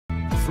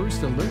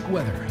First Alert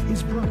Weather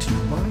is brought to you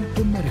by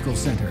the Medical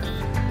Center.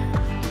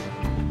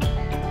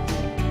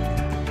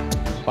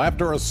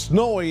 After a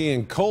snowy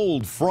and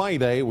cold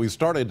Friday, we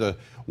started to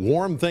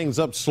warm things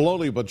up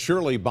slowly but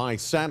surely by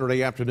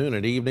Saturday afternoon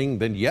and evening.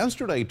 Then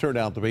yesterday turned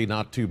out to be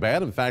not too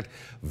bad. In fact,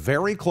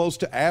 very close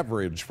to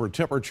average for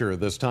temperature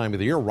this time of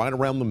the year, right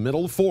around the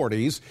middle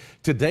 40s.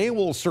 Today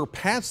will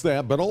surpass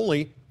that, but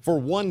only for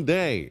one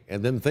day.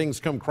 And then things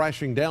come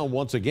crashing down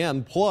once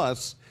again.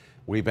 Plus,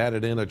 we've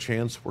added in a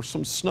chance for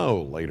some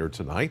snow later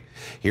tonight.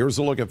 Here's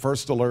a look at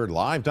First Alert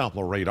Live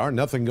Doppler radar.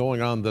 Nothing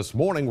going on this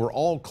morning. We're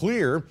all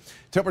clear.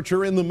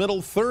 Temperature in the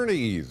middle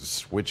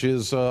 30s, which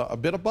is a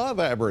bit above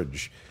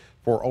average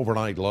for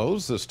overnight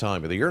lows this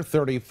time of the year.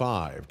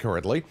 35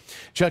 currently.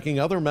 Checking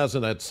other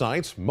Mesonet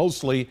sites,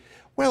 mostly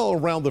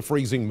around the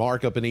freezing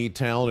mark up in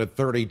E-Town at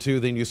 32.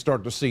 Then you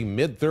start to see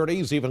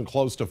mid-30s, even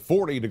close to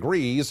 40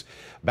 degrees.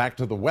 Back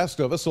to the west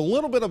of us, a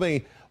little bit of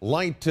a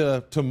light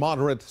to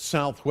moderate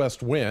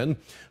southwest wind,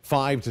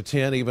 5 to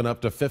 10, even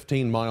up to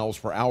 15 miles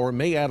per hour.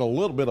 May add a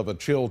little bit of a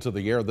chill to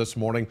the air this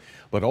morning,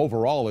 but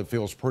overall it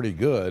feels pretty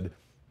good.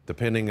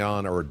 Depending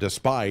on, or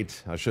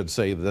despite, I should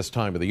say, this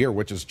time of the year,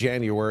 which is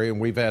January, and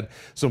we've had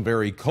some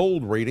very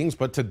cold readings.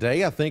 But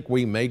today, I think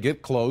we may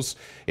get close,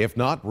 if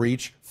not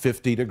reach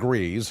 50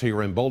 degrees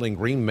here in Bowling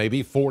Green,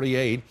 maybe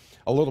 48.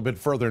 A little bit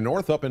further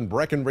north up in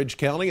Breckenridge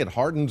County at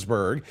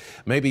Hardensburg,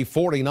 maybe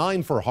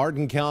 49 for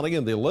Hardin County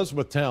in the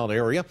Elizabethtown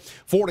area,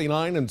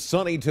 49 and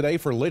sunny today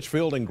for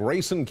Litchfield and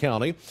Grayson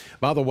County.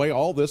 By the way,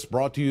 all this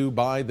brought to you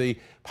by the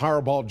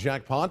Powerball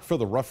jackpot for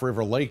the Rough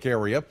River Lake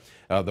area.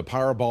 The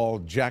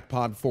Powerball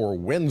jackpot for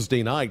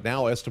Wednesday night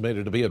now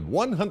estimated to be at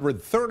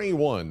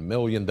 $131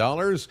 million,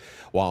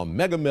 while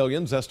Mega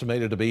Millions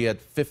estimated to be at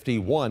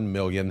 $51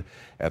 million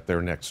at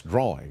their next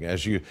drawing.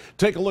 As you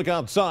take a look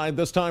outside,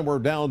 this time we're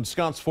down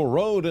Scottsville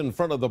Road in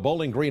front of the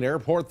Bowling Green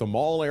Airport, the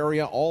mall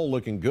area, all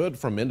looking good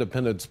from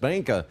Independence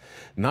Bank. A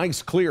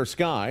nice clear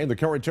sky. The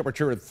current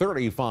temperature at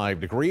 35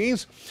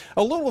 degrees.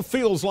 A little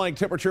feels like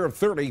temperature of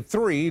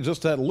 33,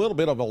 just that little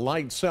bit of a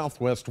light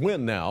southwest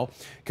wind now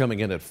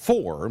coming in at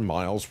 4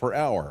 miles per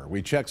hour.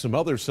 We check some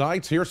other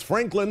sites. Here's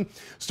Franklin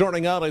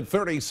starting out at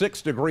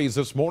 36 degrees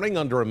this morning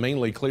under a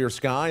mainly clear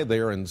sky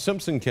there in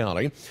Simpson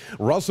County.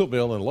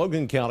 Russellville and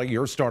Logan County,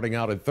 you're starting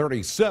out at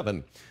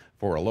 37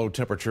 for a low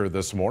temperature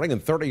this morning,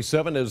 and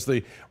 37 is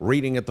the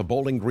reading at the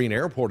Bowling Green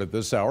Airport at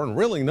this hour, and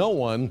really no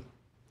one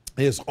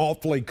is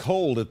awfully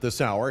cold at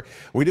this hour.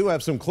 We do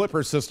have some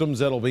Clipper systems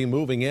that'll be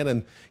moving in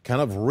and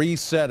kind of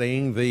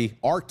resetting the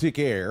Arctic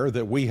air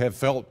that we have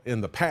felt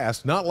in the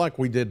past, not like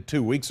we did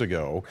 2 weeks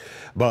ago,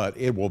 but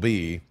it will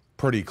be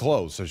pretty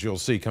close, as you'll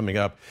see coming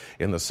up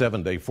in the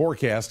 7-day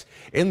forecast.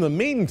 In the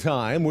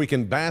meantime, we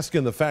can bask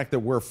in the fact that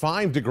we're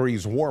 5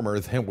 degrees warmer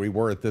than we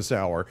were at this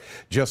hour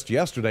just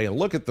yesterday, and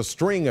look at the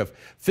string of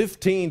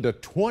 15 to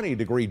 20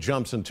 degree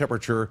jumps in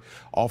temperature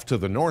off to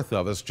the north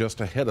of us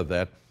just ahead of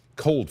that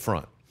cold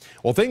front.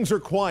 Well, things are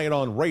quiet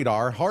on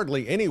radar,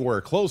 hardly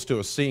anywhere close to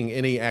us seeing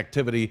any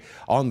activity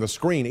on the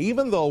screen,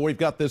 even though we've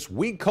got this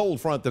weak cold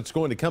front that's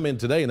going to come in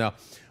today. Now,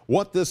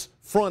 what this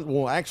front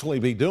will actually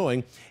be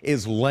doing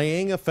is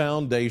laying a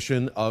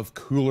foundation of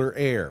cooler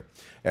air.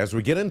 As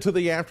we get into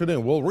the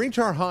afternoon, we'll reach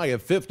our high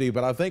of 50,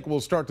 but I think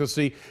we'll start to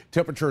see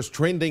temperatures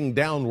trending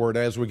downward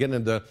as we get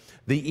into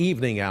the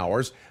evening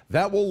hours.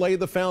 That will lay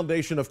the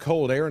foundation of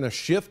cold air and a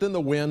shift in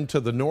the wind to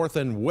the north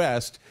and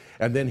west.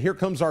 And then here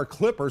comes our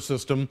Clipper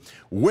system.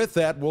 With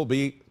that will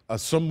be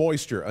some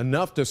moisture,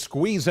 enough to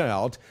squeeze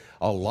out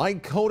a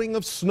light coating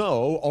of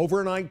snow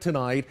overnight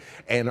tonight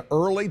and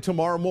early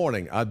tomorrow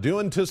morning. I do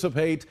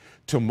anticipate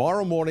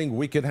tomorrow morning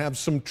we could have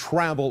some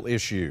travel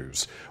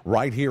issues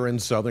right here in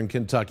southern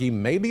Kentucky.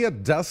 Maybe a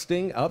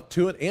dusting up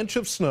to an inch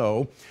of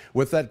snow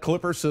with that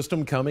Clipper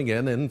system coming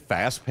in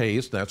fast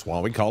paced. That's why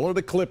we call it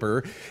a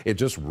Clipper. It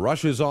just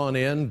rushes on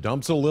in,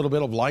 dumps a little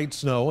bit of light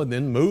snow, and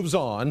then moves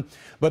on.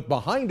 But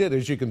behind it,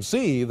 as you can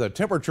see, the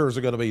temperatures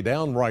are going to be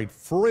downright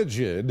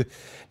frigid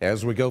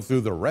as we go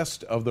through the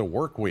rest of the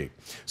work week.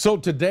 So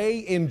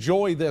today,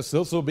 enjoy this.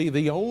 This will be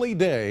the only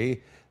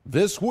day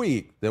this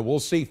week that we'll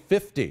see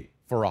 50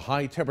 for a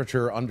high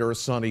temperature under a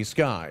sunny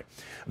sky.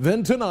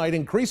 Then tonight,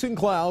 increasing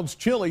clouds,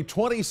 chilly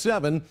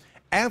 27.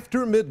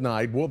 After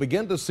midnight, we'll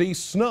begin to see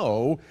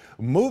snow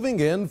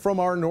moving in from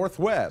our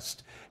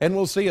northwest. And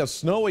we'll see a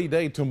snowy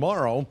day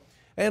tomorrow.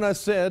 And I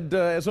said,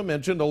 as I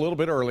mentioned a little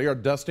bit earlier,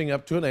 dusting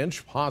up to an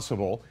inch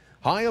possible.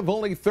 High of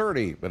only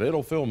 30, but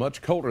it'll feel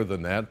much colder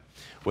than that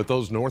with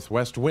those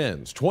northwest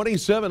winds.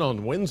 27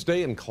 on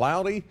Wednesday and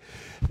cloudy,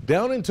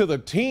 down into the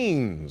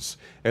teens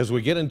as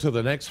we get into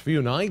the next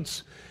few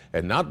nights,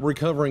 and not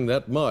recovering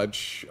that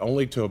much,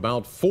 only to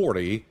about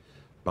 40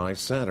 by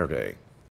Saturday.